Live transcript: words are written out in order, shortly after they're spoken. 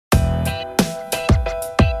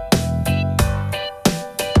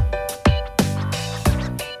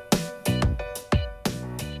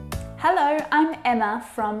I'm Emma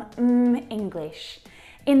from mmmEnglish.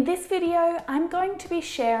 In this video, I'm going to be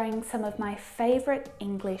sharing some of my favourite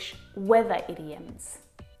English weather idioms.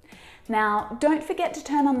 Now, don't forget to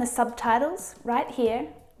turn on the subtitles right here.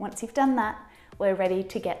 Once you've done that, we're ready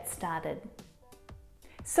to get started.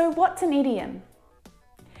 So what's an idiom?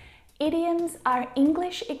 Idioms are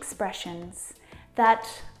English expressions that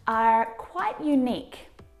are quite unique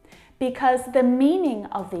because the meaning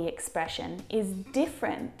of the expression is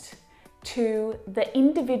different to the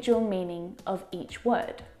individual meaning of each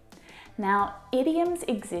word. Now, idioms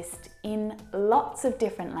exist in lots of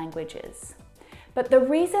different languages, but the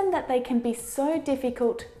reason that they can be so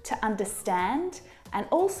difficult to understand and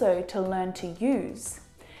also to learn to use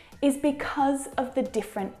is because of the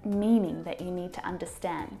different meaning that you need to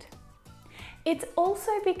understand. It's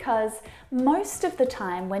also because most of the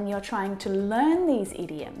time when you're trying to learn these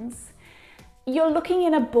idioms, you're looking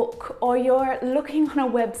in a book or you're looking on a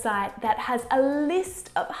website that has a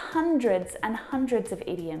list of hundreds and hundreds of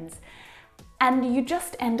idioms, and you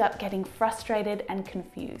just end up getting frustrated and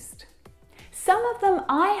confused. Some of them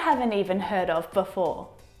I haven't even heard of before.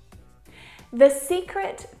 The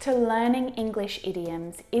secret to learning English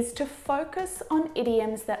idioms is to focus on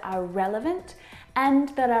idioms that are relevant and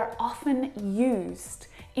that are often used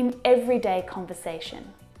in everyday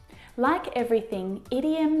conversation. Like everything,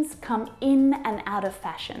 idioms come in and out of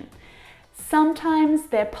fashion. Sometimes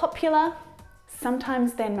they're popular,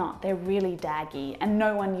 sometimes they're not. They're really daggy and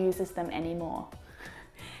no one uses them anymore.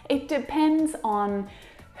 It depends on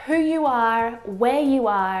who you are, where you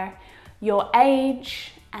are, your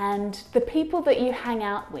age, and the people that you hang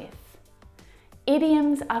out with.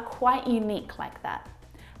 Idioms are quite unique like that.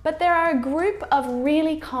 But there are a group of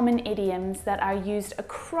really common idioms that are used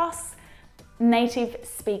across native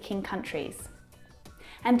speaking countries.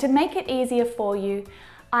 And to make it easier for you,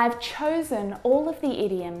 I've chosen all of the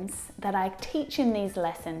idioms that I teach in these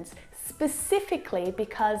lessons specifically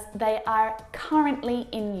because they are currently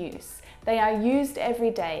in use. They are used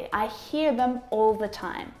every day. I hear them all the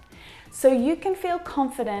time. So you can feel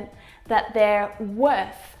confident that they're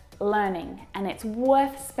worth learning and it's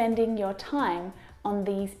worth spending your time on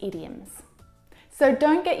these idioms. So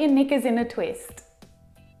don't get your knickers in a twist.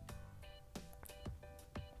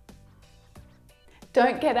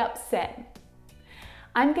 Don't get upset.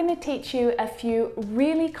 I'm going to teach you a few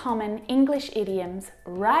really common English idioms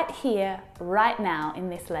right here, right now in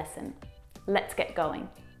this lesson. Let's get going.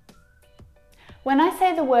 When I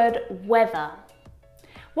say the word weather,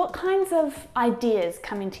 what kinds of ideas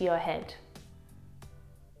come into your head?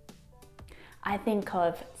 I think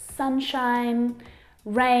of sunshine,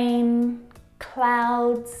 rain,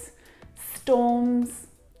 clouds, storms,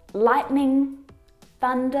 lightning,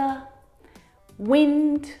 thunder,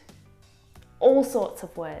 wind, all sorts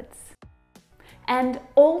of words. And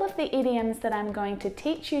all of the idioms that I'm going to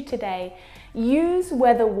teach you today use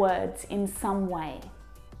weather words in some way.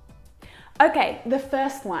 Okay, the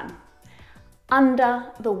first one,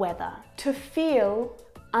 under the weather, to feel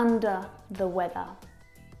under the weather.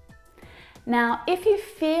 Now, if you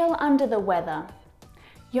feel under the weather,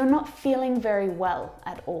 you're not feeling very well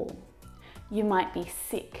at all. You might be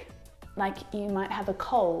sick, like you might have a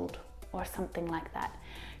cold or something like that.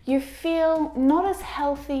 You feel not as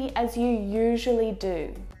healthy as you usually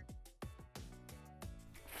do.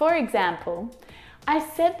 For example, I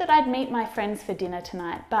said that I'd meet my friends for dinner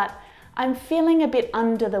tonight, but I'm feeling a bit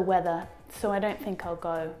under the weather, so I don't think I'll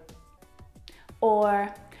go.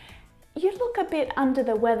 Or, you look a bit under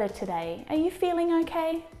the weather today. Are you feeling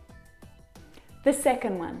okay? The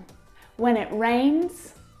second one, when it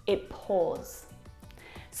rains, it pours.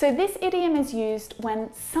 So this idiom is used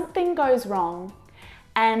when something goes wrong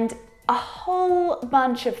and a whole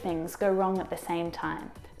bunch of things go wrong at the same time.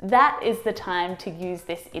 That is the time to use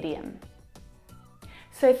this idiom.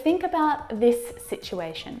 So think about this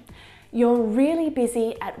situation. You're really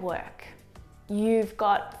busy at work. You've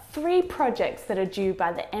got 3 projects that are due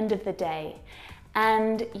by the end of the day,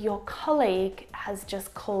 and your colleague has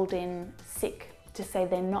just called in sick to say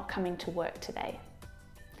they're not coming to work today.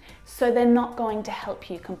 So they're not going to help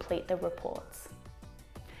you complete the reports.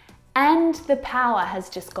 And the power has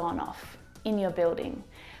just gone off in your building,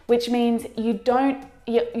 which means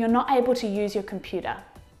you're not able to use your computer.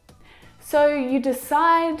 So you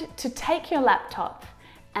decide to take your laptop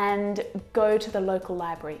and go to the local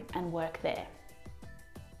library and work there.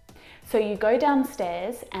 So you go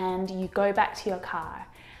downstairs and you go back to your car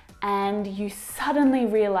and you suddenly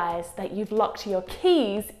realize that you've locked your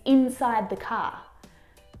keys inside the car.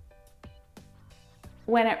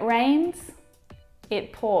 When it rains,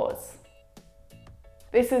 it pours.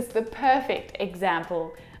 This is the perfect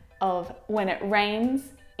example of when it rains,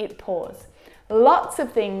 it pours. Lots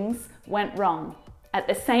of things went wrong at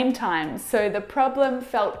the same time, so the problem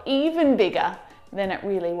felt even bigger than it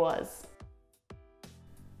really was.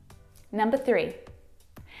 Number 3,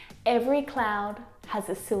 every cloud has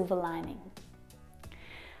a silver lining.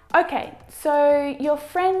 Okay, so your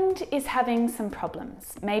friend is having some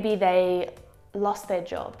problems. Maybe they lost their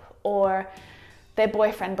job, or their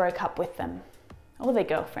boyfriend broke up with them, or their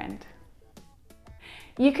girlfriend.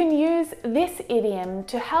 You can use this idiom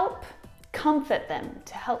to help comfort them,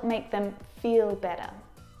 to help make them feel better.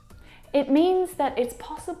 It means that it's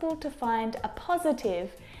possible to find a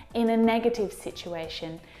positive in a negative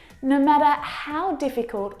situation, no matter how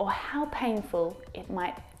difficult or how painful it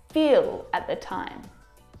might feel at the time.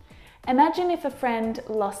 Imagine if a friend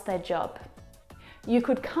lost their job. You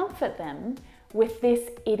could comfort them with this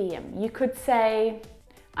idiom. You could say,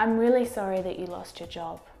 "I'm really sorry that you lost your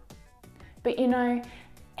job. But you know,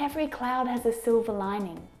 every cloud has a silver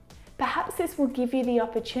lining. Perhaps this will give you the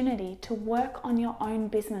opportunity to work on your own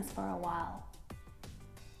business for a while."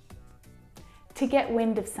 To get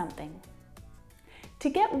wind of something. To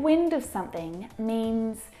get wind of something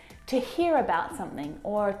means to hear about something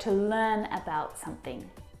or to learn about something.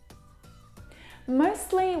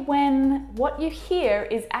 Mostly when what you hear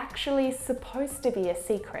is actually supposed to be a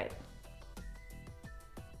secret.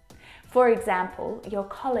 For example, your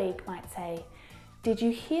colleague might say, "Did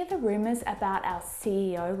you hear the rumors about our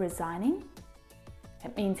CEO resigning?"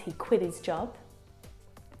 It means he quit his job.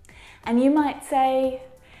 And you might say,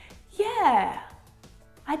 "Yeah,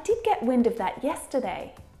 I did get wind of that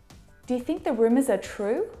yesterday. Do you think the rumors are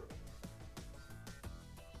true?"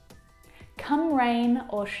 Come rain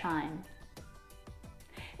or shine.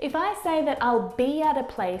 If I say that I'll be at a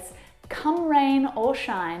place, come rain or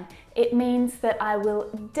shine, it means that I will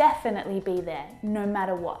definitely be there, no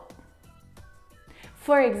matter what.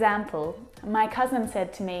 For example, my cousin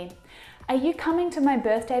said to me, "Are you coming to my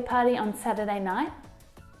birthday party on Saturday night?"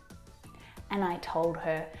 And I told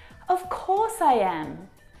her, "Of course I am.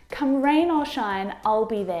 Come rain or shine, I'll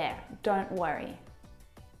be there, don't worry."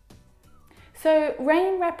 So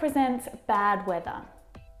rain represents bad weather,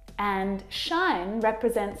 and shine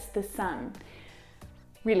represents the sun.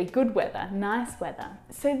 Really good weather, nice weather.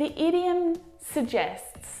 So the idiom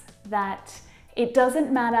suggests that it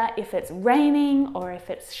doesn't matter if it's raining or if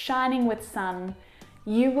it's shining with sun,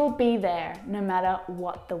 you will be there no matter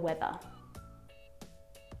what the weather.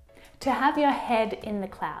 To have your head in the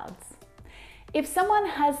clouds. If someone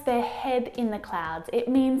has their head in the clouds, it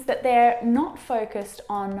means that they're not focused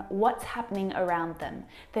on what's happening around them.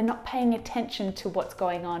 They're not paying attention to what's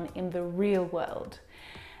going on in the real world.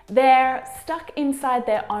 They're stuck inside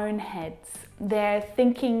their own heads. They're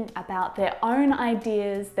thinking about their own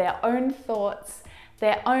ideas, their own thoughts,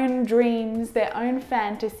 their own dreams, their own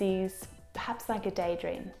fantasies, perhaps like a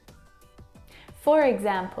daydream. For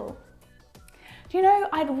example, you know,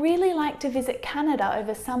 I'd really like to visit Canada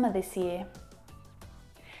over summer this year.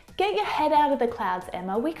 Get your head out of the clouds,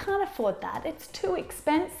 Emma. We can't afford that. It's too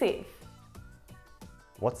expensive.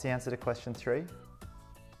 What's the answer to question 3?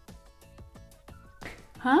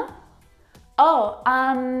 Huh? Oh,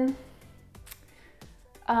 I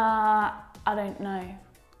don't know.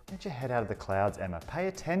 Get your head out of the clouds, Emma. Pay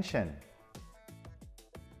attention.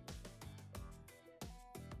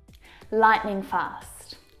 Lightning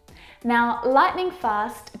fast. Now, lightning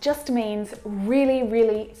fast just means really,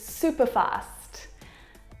 really super fast.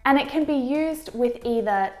 And it can be used with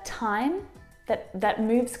either time that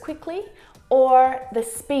moves quickly or the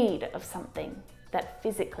speed of something that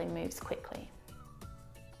physically moves quickly.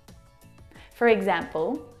 For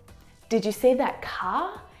example, did you see that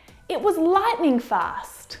car? It was lightning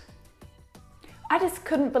fast. I just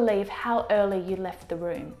couldn't believe how early you left the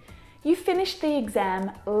room. You finished the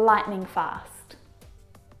exam lightning fast.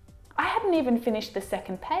 I hadn't even finished the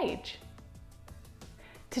second page.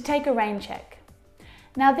 To take a rain check.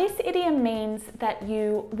 Now this idiom means that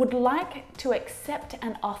you would like to accept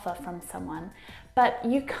an offer from someone, but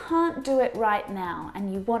you can't do it right now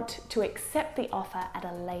and you want to accept the offer at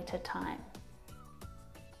a later time.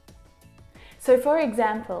 So for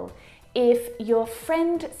example, if your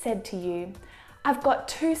friend said to you, "I've got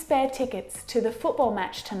 2 spare tickets to the football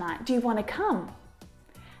match tonight, do you want to come?"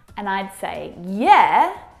 And I'd say,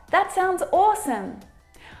 "Yeah, that sounds awesome."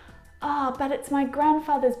 "Oh, but it's my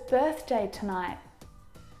grandfather's birthday tonight.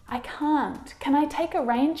 I can't. Can I take a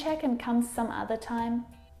rain check and come some other time?"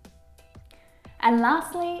 And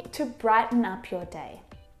lastly, to brighten up your day.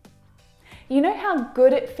 You know how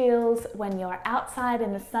good it feels when you're outside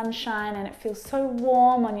in the sunshine and it feels so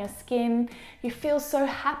warm on your skin? You feel so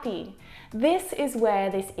happy. This is where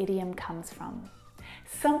this idiom comes from.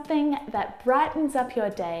 Something that brightens up your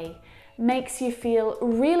day, makes you feel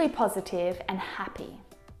really positive and happy.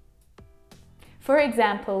 For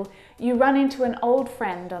example, you run into an old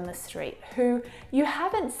friend on the street who you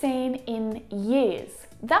haven't seen in years.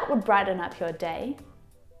 That would brighten up your day.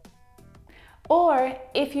 Or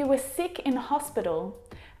if you were sick in hospital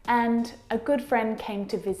and a good friend came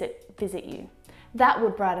to visit you, that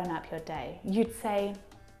would brighten up your day. You'd say,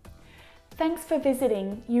 "Thanks for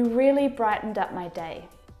visiting, you really brightened up my day."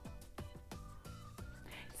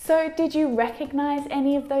 So did you recognize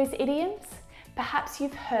any of those idioms? Perhaps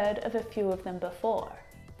you've heard of a few of them before,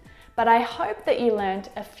 but I hope that you learned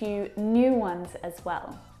a few new ones as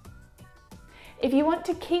well. If you want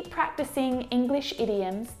to keep practicing English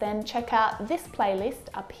idioms, then check out this playlist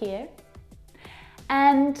up here.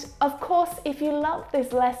 And of course, if you love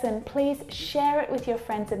this lesson, please share it with your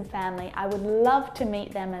friends and family. I would love to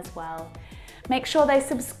meet them as well. Make sure they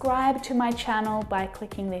subscribe to my channel by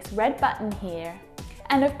clicking this red button here.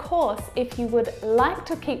 And of course, if you would like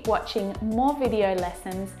to keep watching more video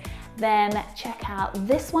lessons, then check out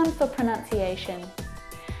this one for pronunciation,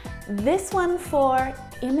 this one for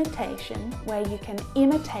imitation, where you can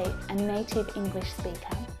imitate a native English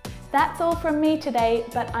speaker. That's all from me today,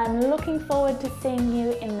 but I'm looking forward to seeing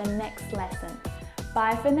you in the next lesson.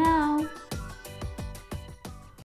 Bye for now.